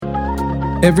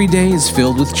Every day is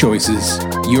filled with choices.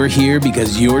 You're here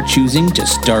because you're choosing to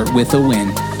start with a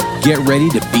win. Get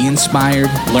ready to be inspired,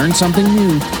 learn something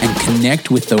new, and connect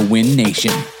with the Win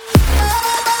Nation.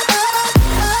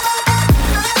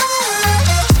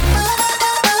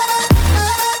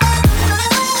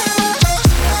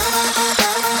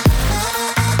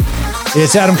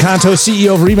 It's Adam Conto,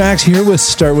 CEO of RE/MAX, here with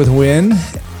Start With Win,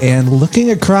 and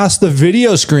looking across the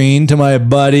video screen to my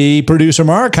buddy, producer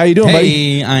Mark. How you doing,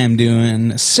 buddy? Hey, I am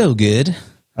doing so good.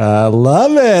 I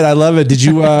love it. I love it. Did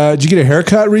you get a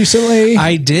haircut recently?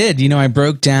 I did. I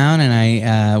broke down and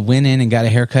I went in and got a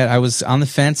haircut. I was on the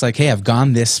fence, like, hey, I've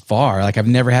gone this far. Like, I've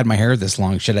never had my hair this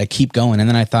long. Should I keep going? And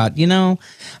then I thought,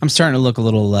 I'm starting to look a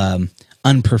little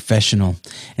unprofessional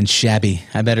and shabby.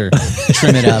 I better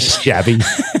trim it up. Shabby.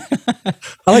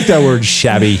 I like that word,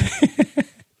 shabby.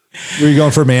 Were you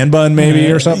going for man bun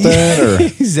maybe or something? Or?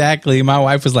 Exactly. My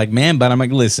wife was like, man bun. I'm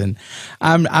like, listen,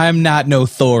 I'm not no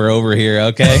Thor over here,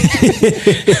 okay?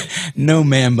 No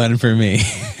man bun for me.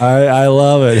 I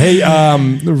love it. Hey,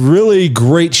 really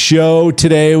great show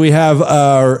today. We have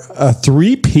a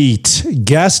three-peat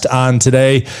guest on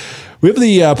today. We have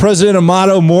the president of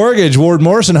Motto Mortgage, Ward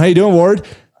Morrison. How you doing, Ward?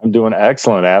 I'm doing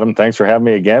excellent, Adam. Thanks for having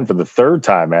me again for the third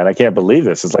time, man. I can't believe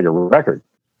this. It's like a record.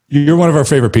 You're one of our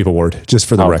favorite people, Ward, just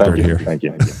for the record here. Thank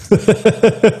you.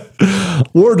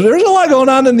 Ward, there's a lot going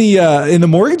on in the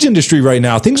mortgage industry right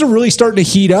now. Things are really starting to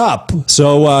heat up.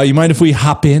 So you mind if we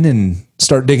hop in and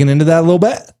start digging into that a little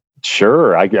bit?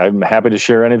 Sure. I'm happy to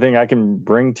share anything I can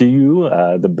bring to you,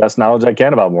 the best knowledge I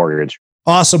can about mortgage.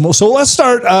 Awesome. So let's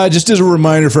start just as a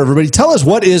reminder for everybody. Tell us,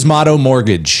 what is Motto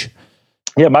Mortgage?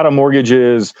 Yeah, Motto Mortgage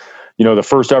is, the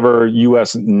first ever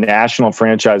U.S. national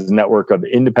franchise network of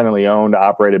independently owned,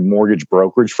 operated mortgage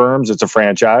brokerage firms. It's a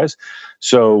franchise.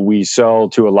 So we sell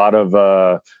to a lot of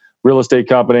real estate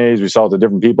companies. We sell to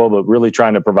different people, but really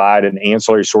trying to provide an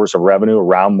ancillary source of revenue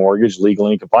around mortgage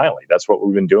legally and compliantly. That's what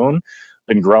we've been doing.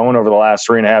 Been growing over the last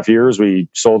 3.5 years. We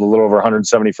sold a little over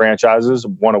 170 franchises,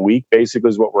 one a week,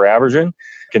 basically is what we're averaging.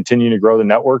 Continuing to grow the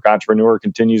network. Entrepreneur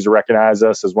continues to recognize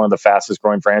us as one of the fastest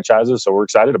growing franchises. So we're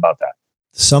excited about that.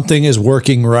 Something is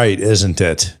working right, isn't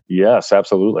it? Yes,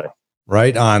 absolutely.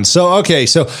 Right on. So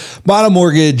Motto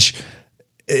Mortgage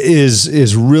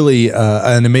is really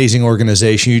an amazing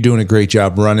organization. You're doing a great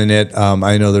job running it.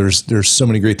 I know there's so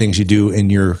many great things you do in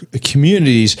your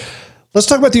communities. Let's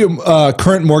talk about the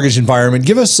current mortgage environment.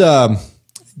 Give us a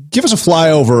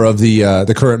flyover of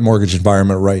the current mortgage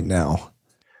environment right now.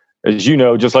 As you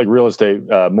know, just like real estate,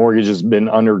 mortgage has been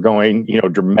undergoing,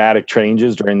 dramatic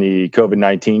changes during the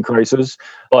COVID-19 crisis.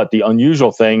 But the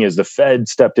unusual thing is the Fed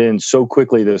stepped in so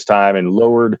quickly this time and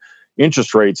lowered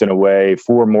interest rates in a way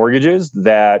for mortgages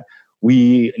that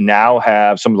we now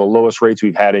have some of the lowest rates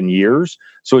we've had in years.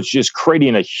 So it's just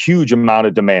creating a huge amount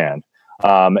of demand.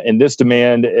 And this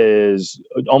demand is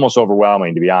almost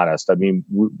overwhelming, to be honest. I mean,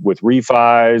 with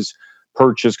refis,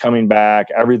 purchase coming back,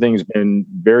 everything's been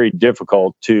very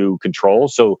difficult to control.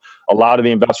 So a lot of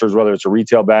the investors, whether it's a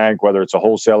retail bank, whether it's a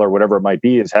wholesaler, whatever it might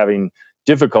be, is having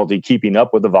difficulty keeping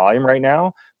up with the volume right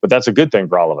now. But that's a good thing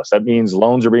for all of us. That means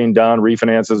loans are being done,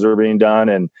 refinances are being done,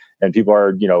 and people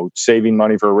are, saving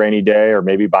money for a rainy day or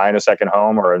maybe buying a second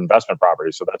home or an investment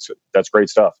property. So that's great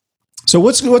stuff. So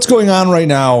what's going on right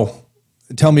now?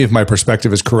 Tell me if my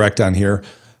perspective is correct on here.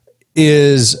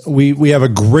 Is we have a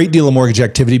great deal of mortgage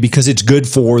activity because it's good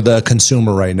for the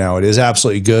consumer right now. It is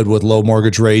absolutely good with low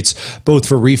mortgage rates, both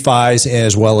for refis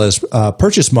as well as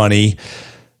purchase money.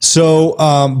 So,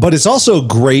 but it's also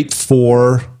great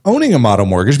for owning a Motto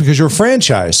Mortgage because you're a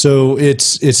franchise. So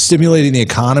it's stimulating the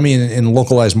economy in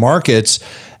localized markets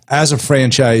as a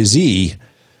franchisee.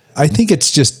 I think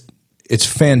it's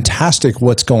fantastic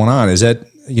what's going on. Is that,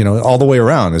 all the way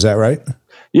around? Is that right?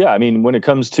 Yeah, I mean, when it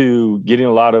comes to getting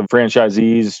a lot of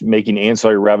franchisees making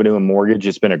ancillary revenue and mortgage,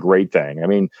 it's been a great thing. I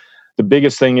mean, the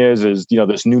biggest thing is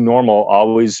this new normal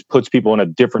always puts people in a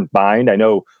different bind. I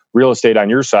know real estate on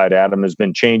your side, Adam, has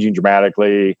been changing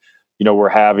dramatically. We're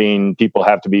having people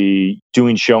have to be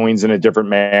doing showings in a different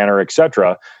manner, et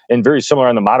cetera. And very similar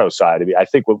on the Motto side. I mean, I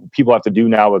think what people have to do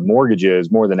now with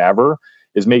mortgages more than ever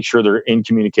is make sure they're in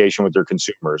communication with their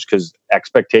consumers because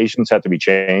expectations have to be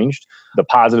changed. The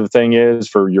positive thing is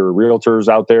for your realtors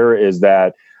out there is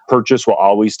that purchase will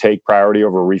always take priority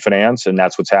over refinance. And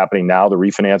that's what's happening now. The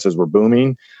refinances were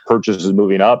booming. Purchase is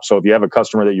moving up. So if you have a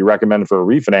customer that you recommend for a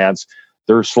refinance,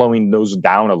 they're slowing those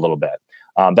down a little bit.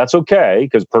 That's okay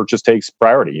because purchase takes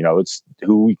priority. It's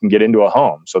who we can get into a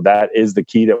home. So that is the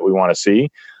key that we want to see.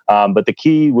 But the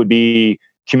key would be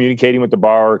communicating with the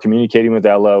borrower, communicating with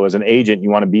LO. As an agent, you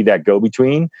want to be that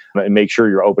go-between and make sure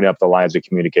you're opening up the lines of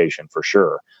communication for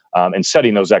sure. and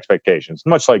setting those expectations,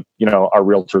 much like, our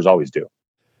realtors always do.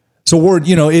 So Ward,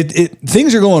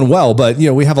 things are going well, but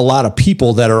we have a lot of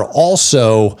people that are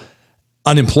also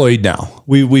unemployed now.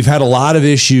 We've had a lot of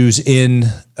issues in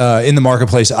the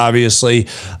marketplace, obviously,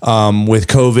 with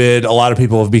COVID. A lot of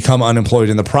people have become unemployed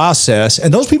in the process,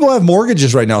 and those people have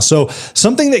mortgages right now. So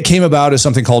something that came about is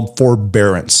something called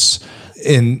forbearance,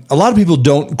 and a lot of people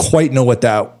don't quite know what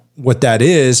that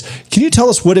is. Can you tell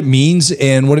us what it means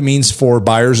and what it means for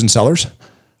buyers and sellers?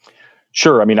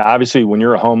 Sure. I mean, obviously, when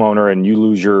you're a homeowner and you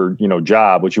lose your,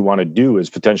 job, what you want to do is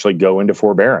potentially go into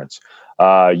forbearance.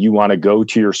 You want to go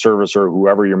to your servicer,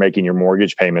 whoever you're making your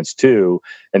mortgage payments to,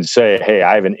 and say, hey,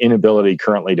 I have an inability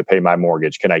currently to pay my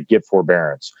mortgage. Can I get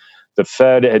forbearance? The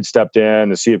Fed had stepped in,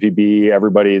 the CFPB,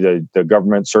 everybody, the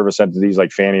government service entities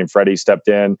like Fannie and Freddie stepped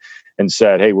in and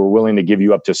said, hey, we're willing to give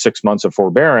you up to 6 months of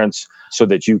forbearance so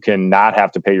that you can not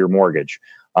have to pay your mortgage.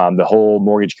 The whole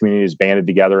mortgage community has banded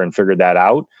together and figured that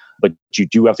out. But you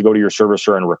do have to go to your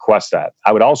servicer and request that.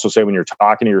 I would also say when you're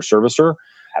talking to your servicer,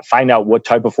 find out what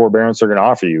type of forbearance they're going to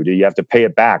offer you. Do you have to pay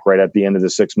it back right at the end of the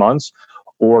 6 months?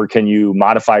 Or can you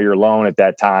modify your loan at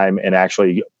that time and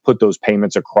actually put those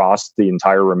payments across the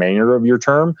entire remainder of your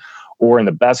term? Or in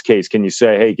the best case, can you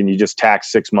say, hey, can you just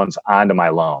tax 6 months onto my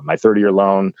loan? My 30-year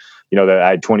loan, that I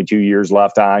had 22 years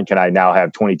left on, can I now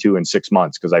have 22 in 6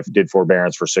 months because I did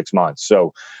forbearance for 6 months?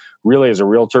 So really, as a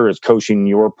realtor, is coaching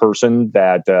your person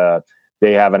that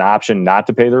they have an option not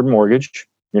to pay their mortgage.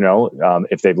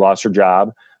 If they've lost their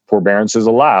job, forbearance is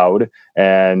allowed,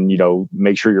 and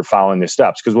make sure you're following the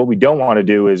steps. Because what we don't want to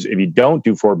do is, if you don't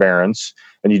do forbearance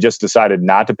and you just decided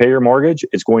not to pay your mortgage,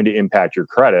 it's going to impact your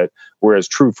credit. Whereas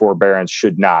true forbearance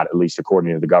should not, at least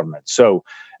according to the government. So,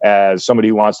 as somebody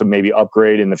who wants to maybe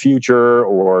upgrade in the future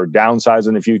or downsize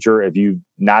in the future, if you've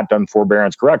not done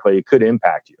forbearance correctly, it could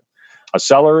impact you. A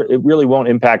seller, it really won't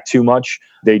impact too much.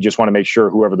 They just want to make sure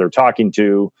whoever they're talking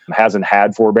to hasn't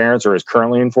had forbearance or is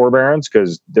currently in forbearance,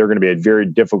 because they're going to be a very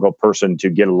difficult person to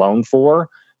get a loan for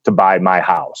to buy my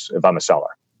house if I'm a seller.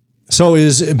 So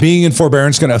is being in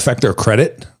forbearance going to affect their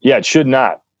credit? Yeah, it should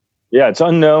not. Yeah, it's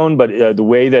unknown, but the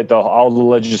way that all the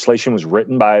legislation was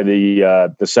written by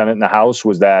the Senate and the House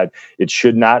was that it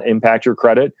should not impact your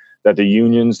credit. That the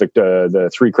unions,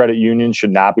 the three credit unions,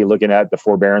 should not be looking at the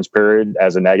forbearance period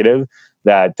as a negative,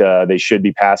 that they should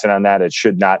be passing on that. It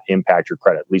should not impact your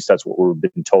credit. At least that's what we've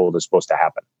been told is supposed to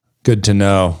happen. Good to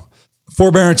know.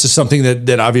 Forbearance is something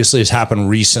that obviously has happened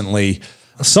recently.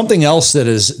 Something else that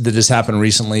has happened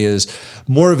recently is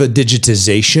more of a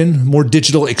digitization, more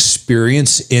digital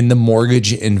experience in the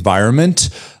mortgage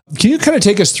environment. Can you kind of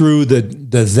take us through the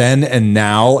then and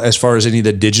now as far as any of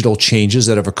the digital changes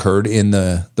that have occurred in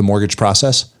the mortgage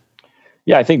process?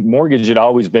 Yeah, I think mortgage had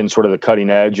always been sort of the cutting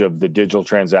edge of the digital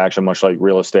transaction, much like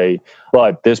real estate.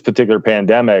 But this particular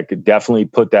pandemic definitely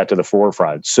put that to the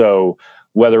forefront. So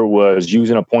whether it was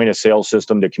using a point of sale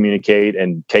system to communicate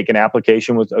and take an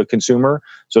application with a consumer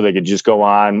so they could just go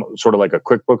on sort of like a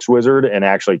QuickBooks wizard and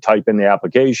actually type in the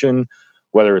application,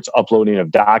 whether it's uploading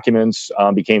of documents,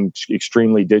 became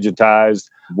extremely digitized,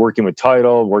 working with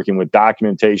title, working with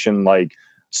documentation like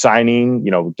signing,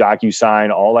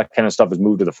 DocuSign, all that kind of stuff has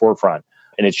moved to the forefront.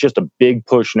 And it's just a big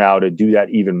push now to do that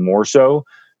even more so.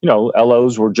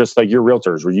 LOs were just like your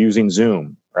realtors were using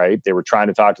Zoom, right? They were trying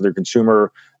to talk to their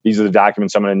consumer. These are the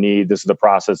documents I'm going to need. This is the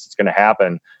process that's going to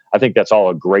happen. I think that's all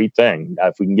a great thing.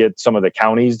 If we can get some of the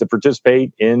counties to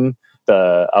participate in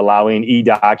the allowing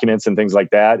e-documents and things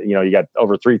like that, you got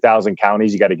over 3,000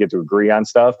 counties, you got to get to agree on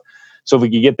stuff. So if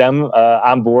we could get them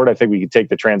on board, I think we could take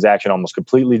the transaction almost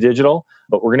completely digital,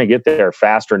 but we're going to get there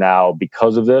faster now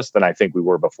because of this than I think we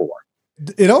were before.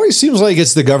 It always seems like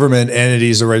it's the government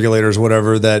entities, the regulators,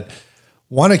 whatever, that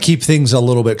want to keep things a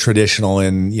little bit traditional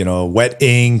and, wet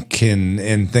ink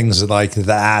and things like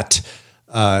that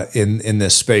in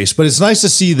this space. But it's nice to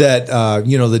see that,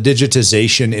 the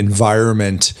digitization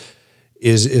environment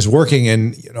is working.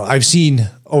 And, I've seen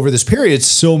over this period,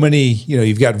 so many,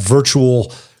 you've got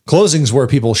virtual closings where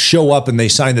people show up and they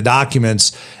sign the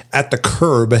documents at the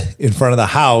curb in front of the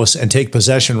house and take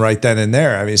possession right then and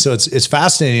there. I mean, so it's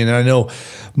fascinating. And I know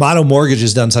Motto Mortgage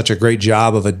has done such a great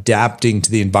job of adapting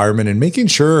to the environment and making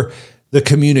sure the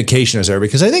communication is there,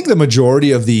 because I think the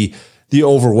majority of the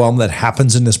overwhelm that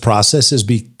happens in this process is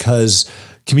because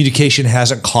communication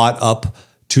hasn't caught up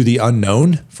to the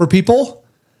unknown for people.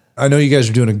 I know you guys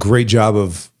are doing a great job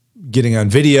of getting on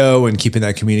video and keeping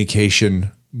that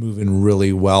communication moving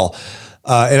really well.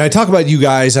 And I talk about you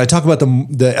guys, I talk about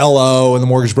the LO and the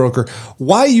mortgage broker.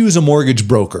 Why use a mortgage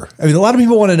broker? I mean, a lot of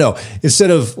people want to know,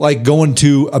 instead of like going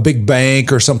to a big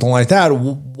bank or something like that,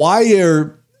 why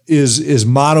is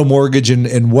Motto Mortgage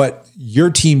and what your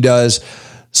team does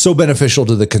so beneficial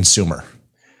to the consumer?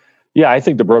 Yeah, I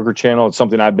think the broker channel is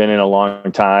something I've been in a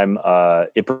long time.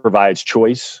 It provides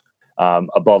choice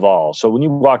above all. So when you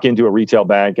walk into a retail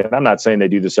bank, and I'm not saying they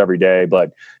do this every day,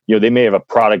 but they may have a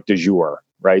product du jour,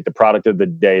 right? The product of the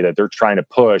day that they're trying to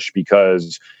push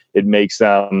because it makes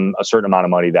them a certain amount of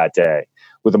money that day.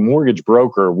 With a mortgage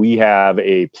broker, we have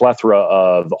a plethora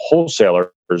of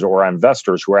wholesalers or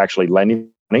investors who are actually lending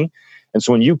money. And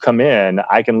so when you come in,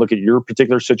 I can look at your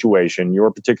particular situation,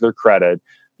 your particular credit,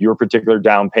 your particular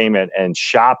down payment, and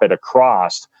shop it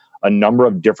across a number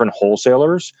of different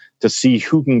wholesalers to see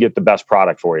who can get the best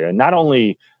product for you. And not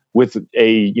only with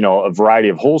a variety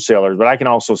of wholesalers, but I can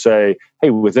also say, hey,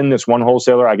 within this one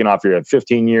wholesaler, I can offer you a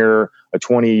 15-year, a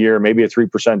 20-year, maybe a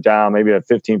 3% down, maybe a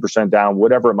 15% down,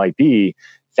 whatever it might be.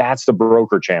 That's the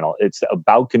broker channel. It's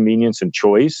about convenience and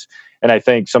choice. And I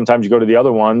think sometimes you go to the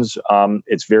other ones,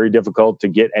 it's very difficult to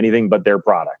get anything but their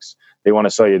products. They want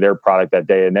to sell you their product that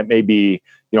day. And that may be,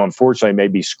 unfortunately, may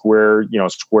be square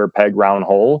peg, round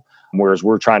hole. Whereas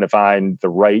we're trying to find the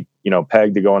right,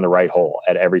 peg to go in the right hole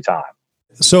at every time.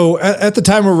 So at the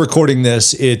time we're recording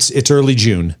this, it's early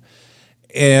June,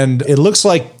 and it looks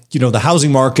like, the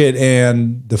housing market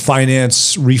and the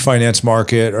refinance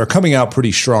market are coming out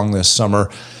pretty strong this summer.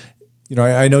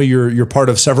 I know you're part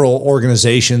of several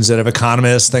organizations that have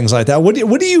economists, things like that. What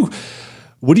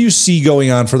do you see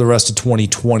going on for the rest of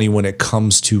 2020 when it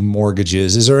comes to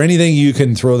mortgages? Is there anything you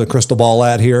can throw the crystal ball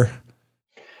at here?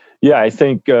 Yeah, I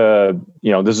think,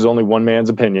 this is only one man's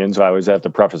opinion, so I always have to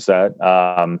preface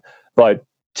that. But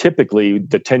typically,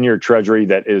 the 10-year treasury,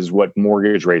 that is what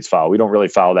mortgage rates follow. We don't really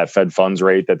follow that Fed funds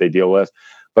rate that they deal with.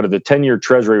 But the 10-year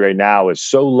treasury right now is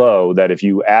so low that if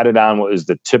you added on what is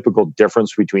the typical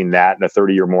difference between that and a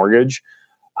 30-year mortgage,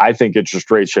 I think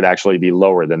interest rates should actually be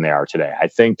lower than they are today. I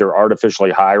think they're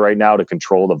artificially high right now to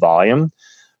control the volume.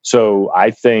 So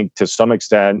I think to some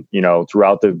extent,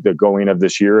 throughout the going of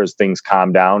this year, as things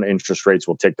calm down, interest rates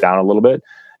will tick down a little bit.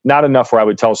 Not enough where I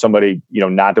would tell somebody,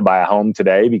 not to buy a home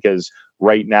today, because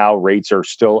right now rates are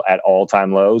still at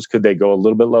all-time lows. Could they go a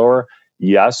little bit lower?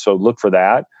 Yes. So look for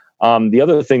that. The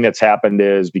other thing that's happened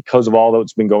is because of all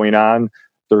that's been going on,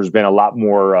 there's been a lot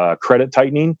more credit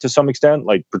tightening to some extent,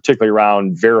 like particularly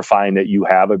around verifying that you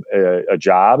have a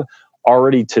job.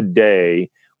 Already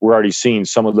today, we're already seeing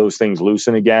some of those things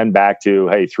loosen again, back to,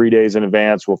 hey, 3 days in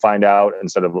advance, we'll find out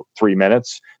instead of 3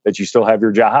 minutes that you still have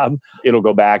your job. It'll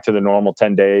go back to the normal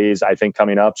 10 days, I think,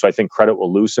 coming up. So I think credit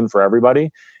will loosen for everybody.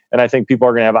 And I think people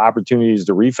are going to have opportunities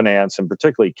to refinance, and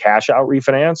particularly cash out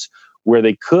refinance, where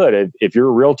they could, if you're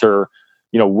a realtor,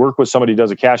 work with somebody who does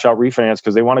a cash out refinance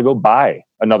because they want to go buy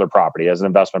another property as an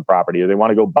investment property, or they want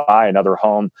to go buy another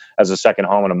home as a second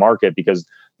home in a market because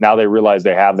now they realize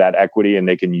they have that equity and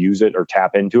they can use it or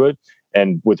tap into it.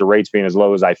 And with the rates being as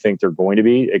low as I think they're going to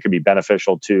be, it could be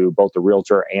beneficial to both the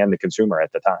realtor and the consumer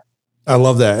at the time. I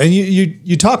love that. And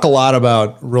you talk a lot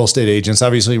about real estate agents.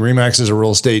 Obviously, RE/MAX is a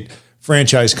real estate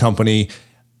franchise company,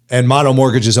 and Motto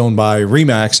Mortgage is owned by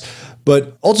RE/MAX.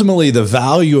 But ultimately, the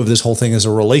value of this whole thing is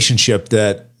a relationship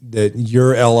that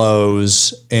your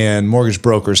LOs and mortgage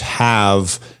brokers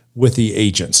have with the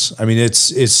agents. I mean,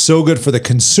 it's so good for the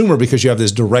consumer because you have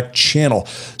this direct channel.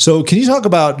 So can you talk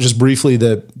about just briefly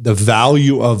the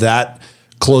value of that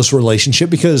close relationship?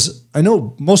 Because I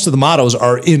know most of the Mottos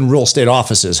are in real estate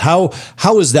offices. How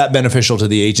is that beneficial to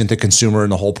the agent, the consumer,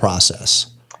 and the whole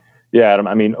process? Yeah, Adam,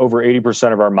 I mean, over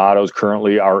 80% of our Mottos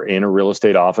currently are in a real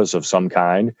estate office of some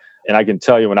kind. And I can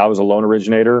tell you, when I was a loan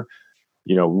originator,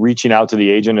 reaching out to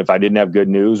the agent if I didn't have good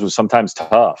news was sometimes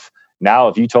tough. Now,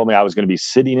 if you told me I was going to be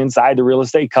sitting inside the real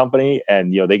estate company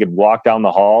and, they could walk down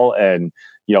the hall and,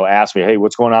 ask me, hey,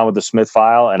 what's going on with the Smith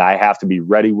file? And I have to be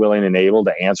ready, willing, and able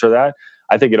to answer that.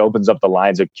 I think it opens up the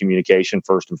lines of communication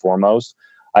first and foremost.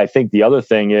 I think the other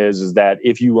thing is that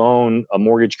if you own a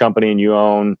mortgage company and you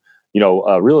own,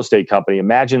 a real estate company,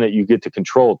 imagine that you get to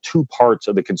control two parts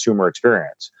of the consumer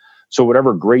experience. So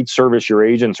whatever great service your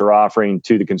agents are offering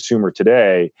to the consumer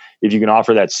today, if you can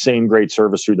offer that same great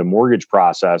service through the mortgage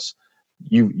process,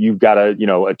 you've got a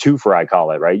twofer, I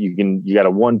call it, right? You got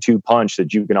a 1-2 punch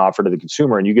that you can offer to the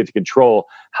consumer, and you get to control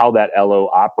how that LO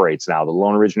operates now. The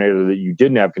loan originator that you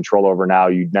didn't have control over now,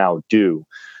 you now do.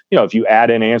 If you add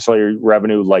in ancillary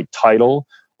revenue like title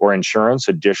or insurance,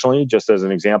 additionally, just as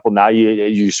an example, now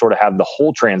you sort of have the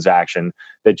whole transaction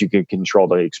that you can control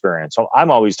the experience. So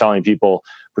I'm always telling people,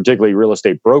 particularly real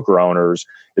estate broker owners,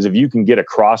 is if you can get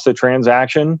across the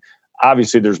transaction,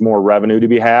 obviously there's more revenue to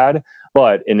be had.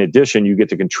 But in addition, you get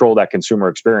to control that consumer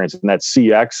experience. And that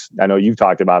CX, I know you've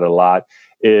talked about it a lot,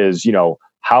 is,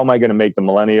 how am I going to make the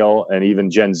millennial and even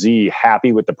Gen Z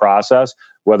happy with the process?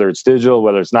 Whether it's digital,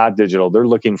 whether it's not digital, they're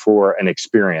looking for an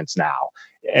experience now.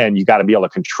 And you got to be able to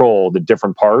control the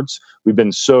different parts. We've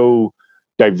been so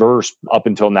diverse up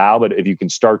until now, but if you can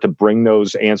start to bring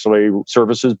those ancillary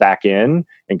services back in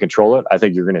and control it, I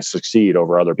think you're going to succeed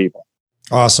over other people.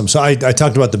 Awesome. So I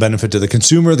talked about the benefit to the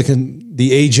consumer,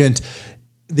 the agent,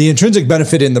 the intrinsic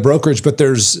benefit in the brokerage, but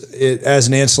there's, as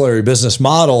an ancillary business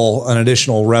model, an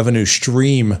additional revenue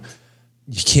stream.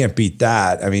 You can't beat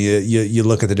that. I mean, you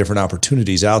look at the different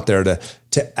opportunities out there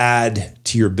to add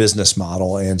to your business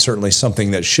model, and certainly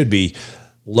something that should be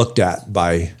looked at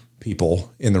by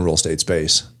people in the real estate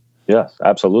space. Yes,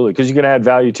 absolutely. Because you can add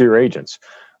value to your agents,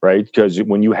 right? Because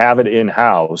when you have it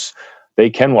in-house,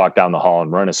 they can walk down the hall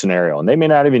and run a scenario, and they may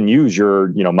not even use your,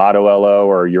 Motto LO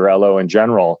or your LO in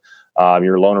general,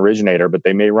 your loan originator, but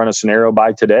they may run a scenario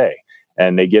by today,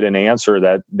 and they get an answer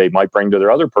that they might bring to their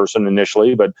other person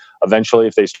initially, but eventually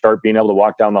if they start being able to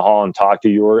walk down the hall and talk to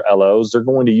your LOs, they're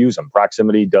going to use them.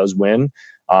 Proximity does win.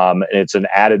 And it's an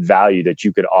added value that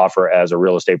you could offer as a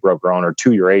real estate broker owner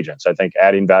to your agents. I think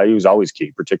adding value is always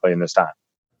key, particularly in this time.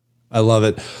 I love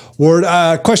it. Ward,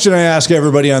 question I ask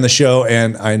everybody on the show,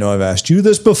 and I know I've asked you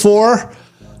this before.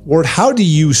 Ward, how do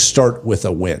you start with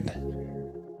a win?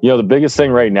 The biggest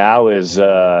thing right now is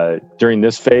during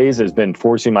this phase has been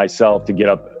forcing myself to get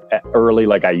up early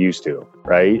like I used to,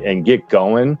 right? And get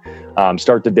going,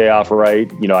 start the day off right.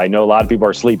 I know a lot of people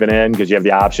are sleeping in because you have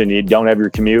the option. You don't have your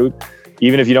commute.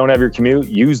 Even if you don't have your commute,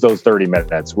 use those 30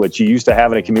 minutes, which you used to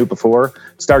have in a commute before.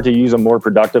 Start to use them more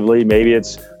productively. Maybe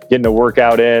it's getting a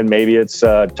workout in. Maybe it's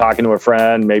talking to a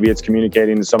friend. Maybe it's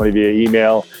communicating to somebody via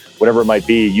email, whatever it might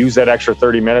be. Use that extra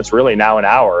 30 minutes, really now an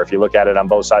hour. If you look at it on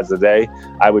both sides of the day,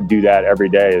 I would do that every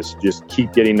day, is just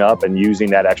keep getting up and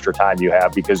using that extra time you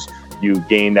have because you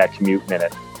gain that commute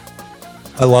minute.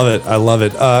 I love it. I love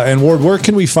it. And Ward, where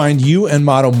can we find you and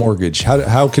Motto Mortgage?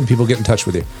 How can people get in touch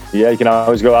with you? Yeah, you can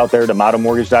always go out there to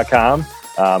mottomortgage.com,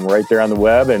 right there on the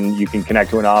web, and you can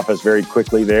connect to an office very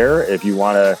quickly there if you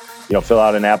want to fill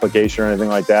out an application or anything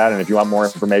like that. And if you want more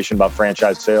information about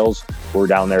franchise sales, we're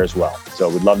down there as well. So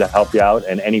we'd love to help you out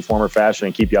in any form or fashion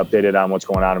and keep you updated on what's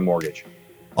going on in mortgage.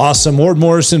 Awesome. Ward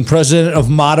Morrison, president of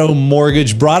Motto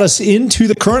Mortgage, brought us into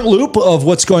the current loop of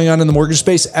what's going on in the mortgage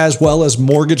space, as well as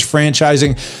mortgage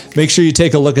franchising. Make sure you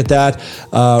take a look at that.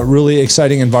 Really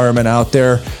exciting environment out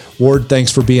there. Ward,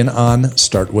 thanks for being on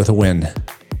Start With a Win.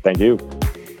 Thank you.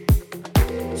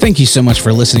 Thank you so much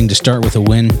for listening to Start With a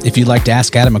Win. If you'd like to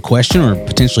ask Adam a question or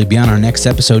potentially be on our next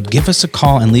episode, give us a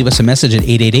call and leave us a message at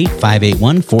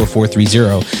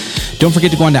 888-581-4430. Don't forget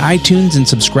to go onto iTunes and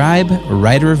subscribe,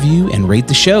 write a review, and rate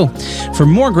the show. For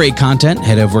more great content,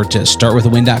 head over to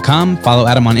startwithawin.com, follow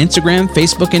Adam on Instagram,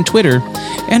 Facebook, and Twitter.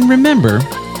 And remember,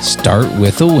 start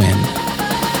with a win.